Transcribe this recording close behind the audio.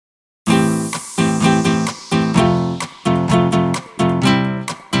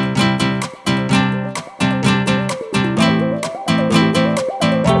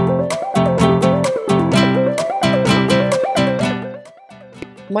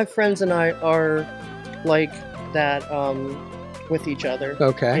My friends and I are like that with each other.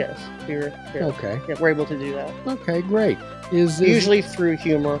 Okay. Yes. Yeah. Okay. Yeah, we're able to do that. Okay, great. Is Usually through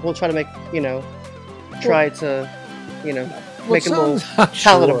humor. We'll try to make, try to, make it a little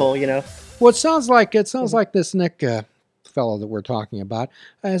palatable, Well, it sounds like this Nick fellow that we're talking about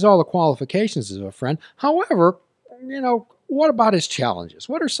has all the qualifications of a friend. However, what about his challenges?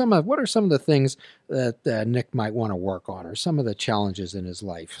 What are some of the things that Nick might want to work on, or some of the challenges in his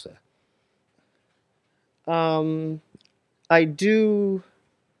life? I do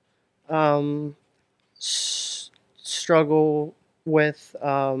struggle with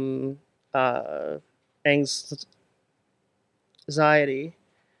anxiety.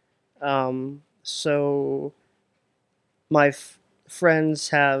 So my friends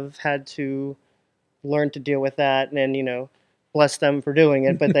have had to learn to deal with that, and bless them for doing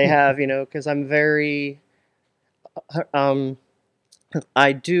it. But they have, because I'm very,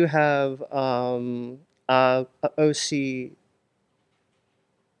 I do have OCD,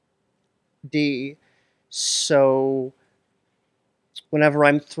 so whenever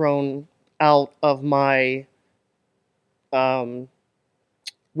I'm thrown out of my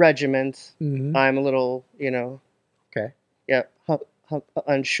regiment, Mm-hmm. I'm a little, Okay. yeah,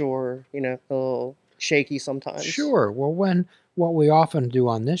 unsure, a little shaky sometimes. Sure. Well, what we often do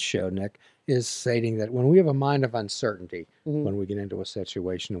on this show, Nick, is stating that when we have a mind of uncertainty, Mm-hmm. when we get into a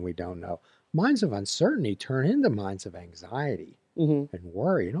situation and we don't know, minds of uncertainty turn into minds of anxiety. Mm-hmm. And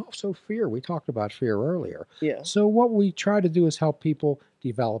worry, and also fear. We talked about fear earlier. Yeah. So what we try to do is help people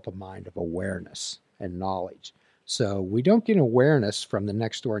develop a mind of awareness and knowledge. So we don't get awareness from the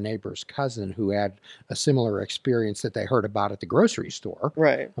next door neighbor's cousin who had a similar experience that they heard about at the grocery store.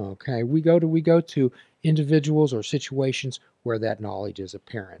 Right. Okay. We go to individuals or situations where that knowledge is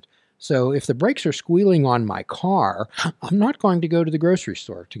apparent. So if the brakes are squealing on my car, I'm not going to go to the grocery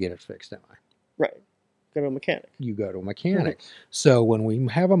store to get it fixed, am I? Right. Go to a mechanic. You go to a mechanic. So when we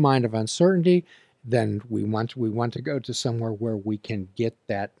have a mind of uncertainty, then we want to go to somewhere where we can get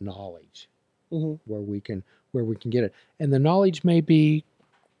that knowledge, where we can get it. And the knowledge may be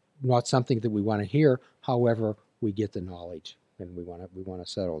not something that we want to hear. However, we get the knowledge, and we want to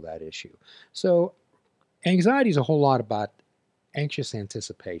settle that issue. So anxiety is a whole lot about anxious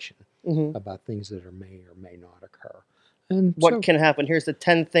anticipation about things that may or may not occur. And what can happen? Here's the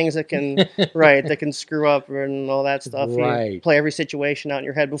 10 things that can that can screw up and all that stuff. Right. You play every situation out in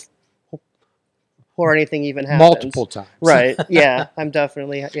your head before anything even happens. Multiple times. Right. Yeah. I'm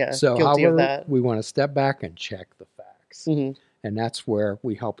definitely so guilty of that. We want to step back and check the facts. Mm-hmm. And that's where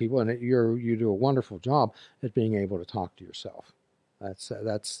we help people. And you do a wonderful job at being able to talk to yourself. That's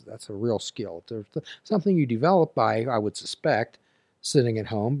a real skill. There's something you develop by, I would suspect, sitting at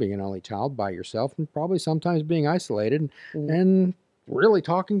home, being an only child by yourself, and probably sometimes being isolated and really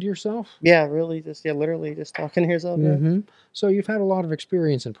talking to yourself. Yeah, really, literally just talking to yourself. Yeah. So you've had a lot of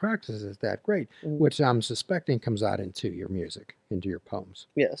experience and practice at that. Great, which I'm suspecting comes out into your music, into your poems.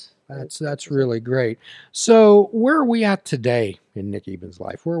 Yes. That's really great. So where are we at today in Nick Eben's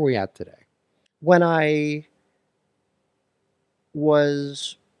life? Where are we at today? When I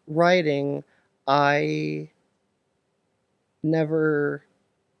was writing, I never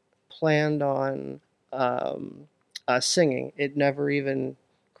planned on singing. It never even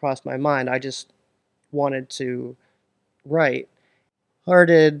crossed my mind. I just wanted to write.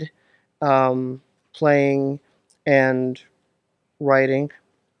 Started playing and writing.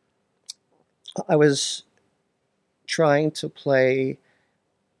 I was trying to play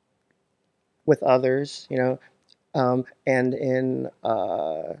with others, and in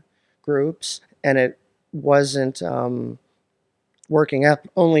groups, and it wasn't working out,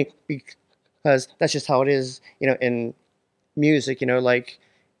 only because that's just how it is, in music, like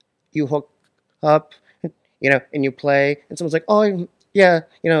you hook up, and you play, and someone's like, oh, yeah,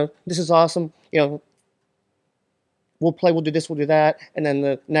 this is awesome, we'll play, we'll do this, we'll do that, and then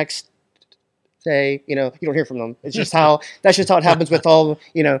the next day, you don't hear from them. It's just that's just how it happens with all,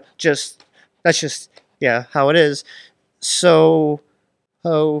 that's just, how it is. So,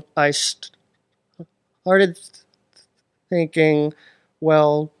 I started thinking,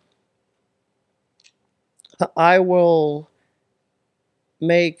 well, I will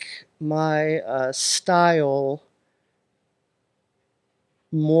make my style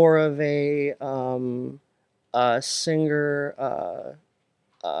more of a singer,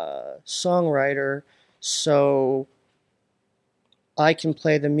 songwriter, so I can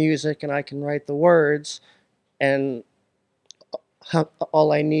play the music and I can write the words, and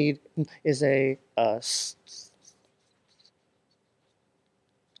all I need is a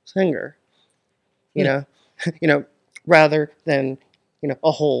singer, rather than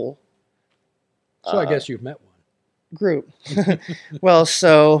a whole So I guess you've met one. group. Well,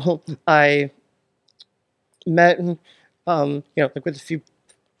 so I met, like with a few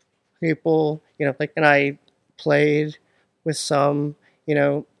people, like, and I played with some,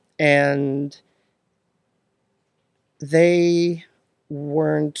 and they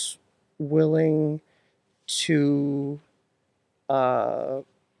weren't willing to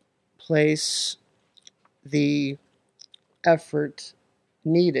place the effort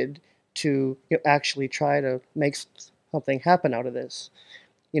needed to actually try to make something happen out of this.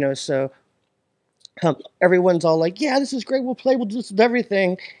 So everyone's all like, "Yeah, this is great. We'll play. We'll do this with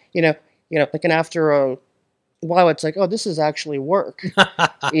everything." Like, and after a while, it's like, "Oh, this is actually work,"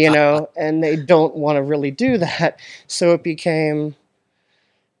 and they don't want to really do that. So it became,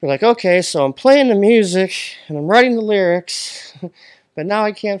 we're like, "Okay, so I'm playing the music and I'm writing the lyrics, but now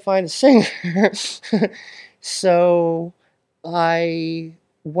I can't find a singer." So I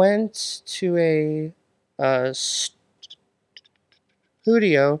went to a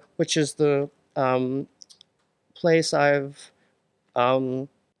studio, which is the place I've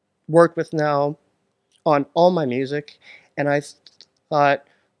worked with now on all my music, and I thought,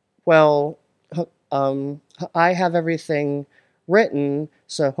 well, I have everything written,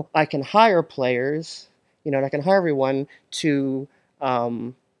 so I can hire players, and I can hire everyone to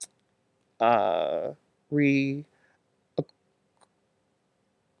record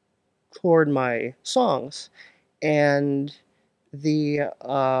my songs. And the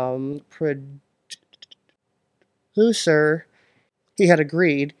producer, he had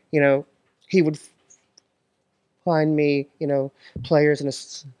agreed, he would find me, players and a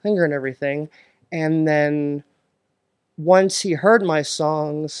singer and everything. And then once he heard my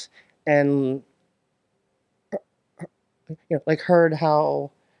songs and, like, heard how,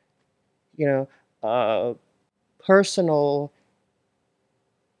 personal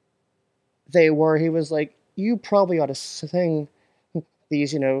they were, he was like, "You probably ought to sing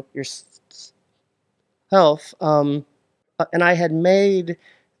these, yourself." And I had made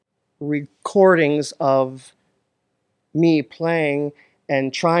recordings of me playing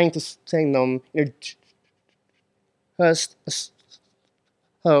and trying to sing them, just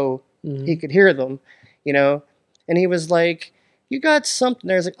so he could hear them, And he was like, "You got something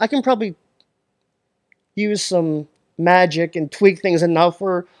there." I was like, "I can probably use some magic and tweak things enough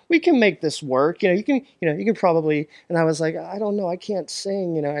where we can make this work. You can probably." And I was like, "I don't know, I can't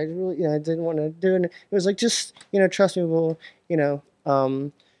sing. I really, I didn't want to do it." It was like, "Just, trust me, we'll,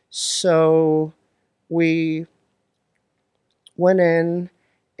 So we went in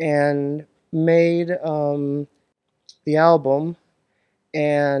and made the album,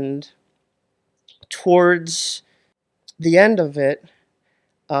 and towards the end of it,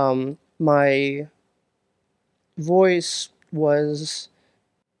 my voice was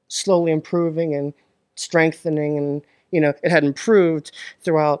slowly improving and strengthening, and it had improved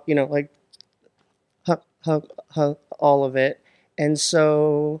throughout, like all of it. And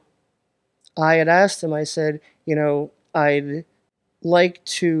so I had asked him, I said, "I'd like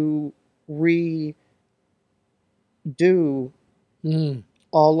to redo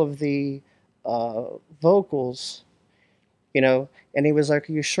all of the vocals, and he was like,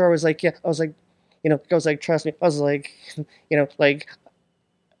 "Are you sure?" I was like, "Yeah." I was like, "Trust me." I was like, like,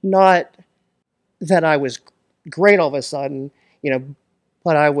 not that I was great all of a sudden,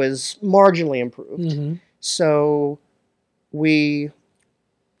 but I was marginally improved. So we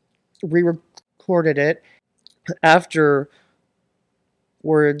re-recorded it. Afterwards,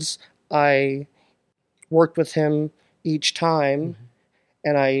 I worked with him each time,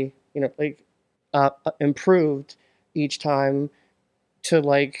 and I, improved each time to,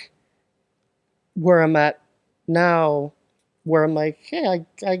 like, where I'm at now, where I'm like, "Hey, I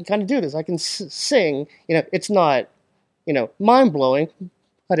kind of do this. I can sing." It's not, mind-blowing,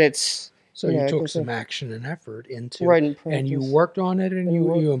 but it's... So you took some action and effort into, right, and you worked on it, and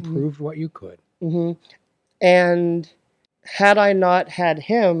you improved what you could. Mm-hmm. And had I not had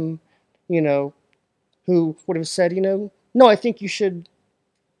him, who would have said, "No, I think you should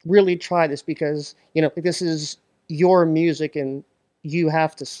really try this because, this is your music and you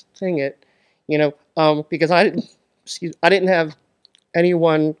have to sing it," because I didn't have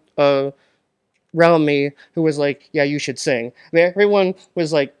anyone around me who was like, "Yeah, you should sing." I mean, everyone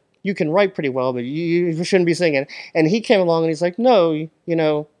was like, "You can write pretty well, but you shouldn't be singing." And he came along and he's like, "No, you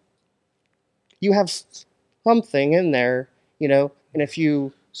have something in there, and if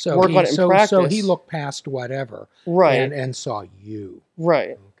you work on it in practice..." So he looked past whatever, right, and saw you,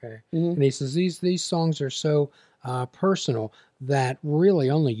 right. Okay, and he says these songs are so personal that really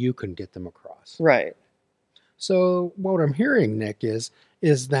only you can get them across, right. So what I'm hearing, Nick, is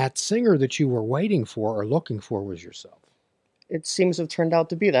that singer that you were waiting for or looking for was yourself. It seems to have turned out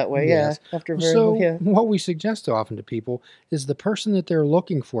to be that way, Yes. yeah. After What we suggest often to people is the person that they're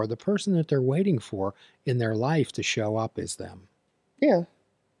looking for, the person that they're waiting for in their life to show up is them. Yeah.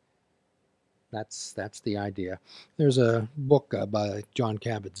 That's the idea. There's a book by John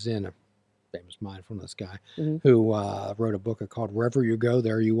Kabat-Zinn, a famous mindfulness guy, who wrote a book called "Wherever You Go,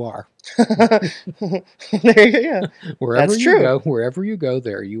 There You Are." There you go. Yeah, wherever you go, wherever you go,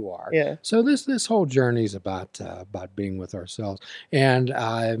 there you are. Yeah. So this whole journey is about being with ourselves, and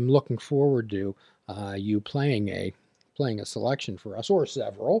I'm looking forward to you playing a selection for us, or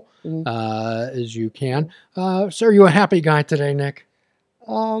several, as you can. So, are you a happy guy today, Nick?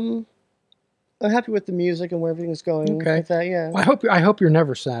 I'm happy with the music and where everything's going. Okay. With that, yeah. Well, I hope you're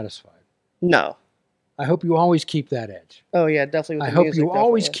never satisfied. No. I hope you always keep that edge. Oh yeah, definitely. With I the hope music, you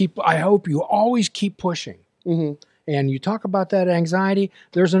definitely. always keep pushing. Mm-hmm. And you talk about that anxiety.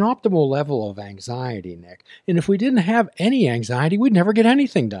 There's an optimal level of anxiety, Nick. And if we didn't have any anxiety, we'd never get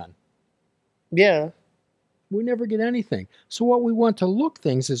anything done. Yeah. We never get anything. So what we want to look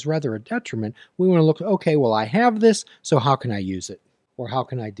things is rather a detriment. We want to look, okay, well, I have this, so how can I use it? Or how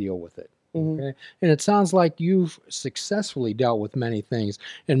can I deal with it? Okay. And it sounds like you've successfully dealt with many things.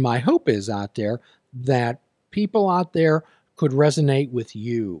 And my hope is out there that people out there could resonate with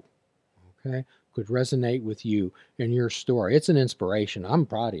you. Okay. Could resonate with you and your story. It's an inspiration. I'm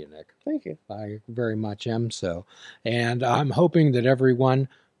proud of you, Nick. Thank you. I very much am so. And I'm hoping that everyone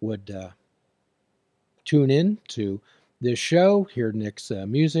would tune in to this show, hear Nick's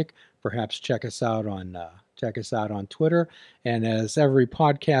music, perhaps check us out on Twitter. And as every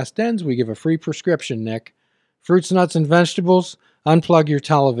podcast ends, we give a free prescription, Nick. Fruits, nuts, and vegetables, unplug your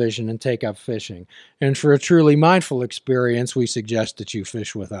television and take up fishing. And for a truly mindful experience, we suggest that you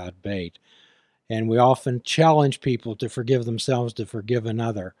fish without bait. And we often challenge people to forgive themselves, to forgive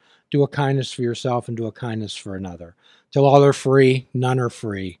another. Do a kindness for yourself and do a kindness for another. Till all are free, none are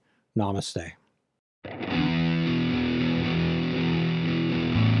free. Namaste.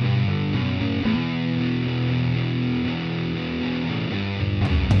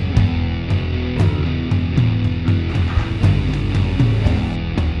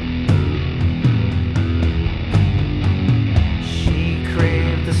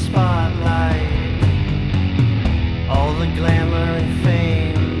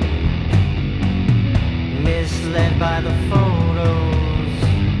 By the photos,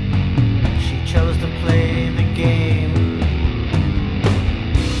 she chose to play the game.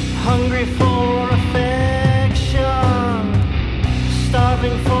 Hungry for affection,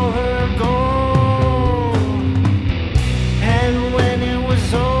 starving for her goal. And when it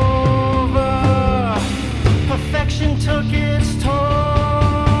was over, perfection took its toll.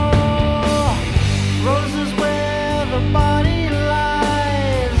 Roses where the body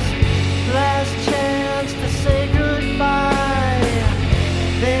lies, last chance to say goodbye.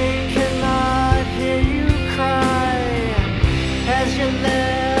 They cannot hear you cry as you're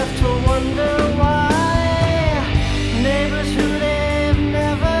left to wonder why. Neighbors who they've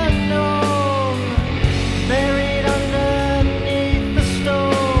never known, buried underneath the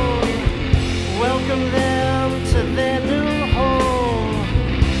stone, welcome them to their new home.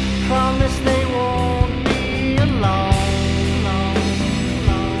 Promise they won't be alone.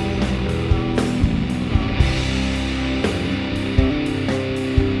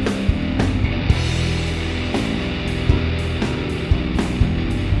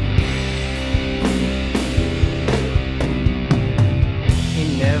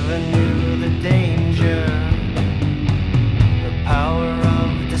 Never knew the danger, the power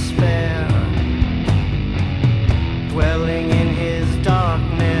of despair, dwelling in his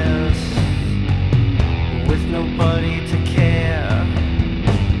darkness with nobody to care,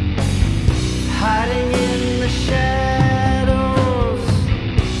 hiding in the shadows,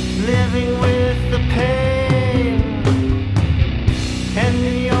 living with the pain, and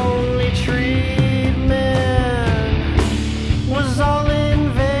the only treatment was all in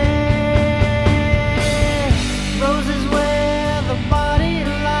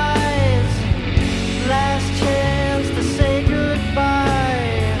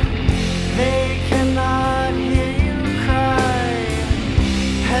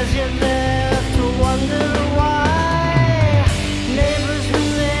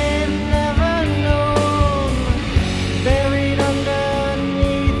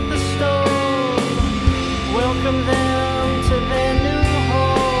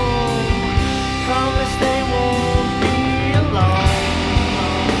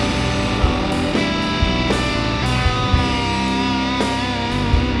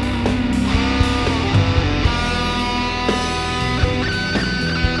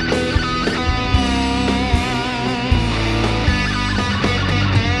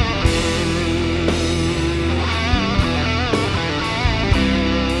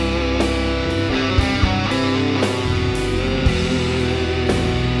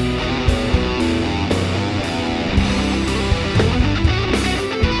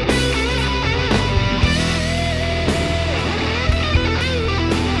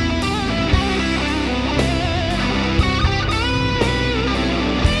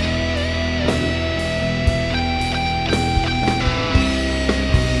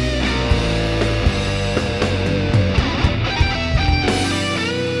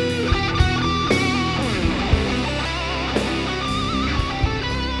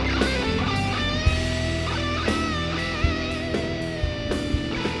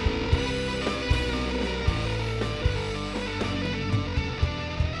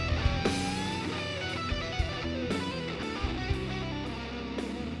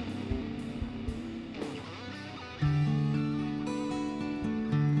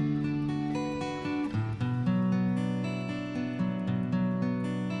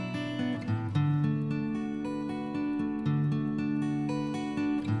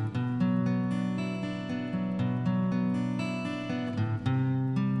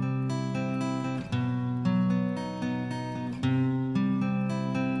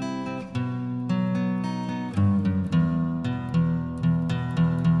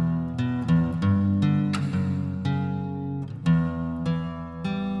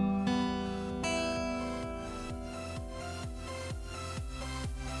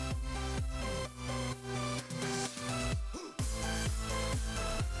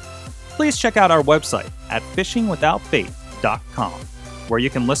please check out our website at fishingwithoutbait.com, where you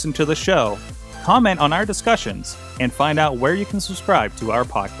can listen to the show, comment on our discussions, and find out where you can subscribe to our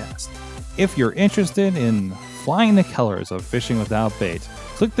podcast. If you're interested in flying the colors of Fishing Without Bait,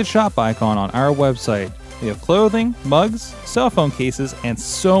 click the shop icon on our website. We have clothing, mugs, cell phone cases, and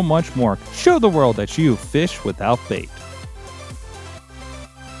so much more. Show the world that you fish without bait.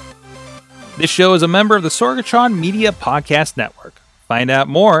 This show is a member of the Sorgatron Media Podcast Network. Find out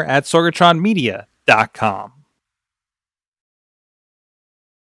more at sorgatronmedia.com.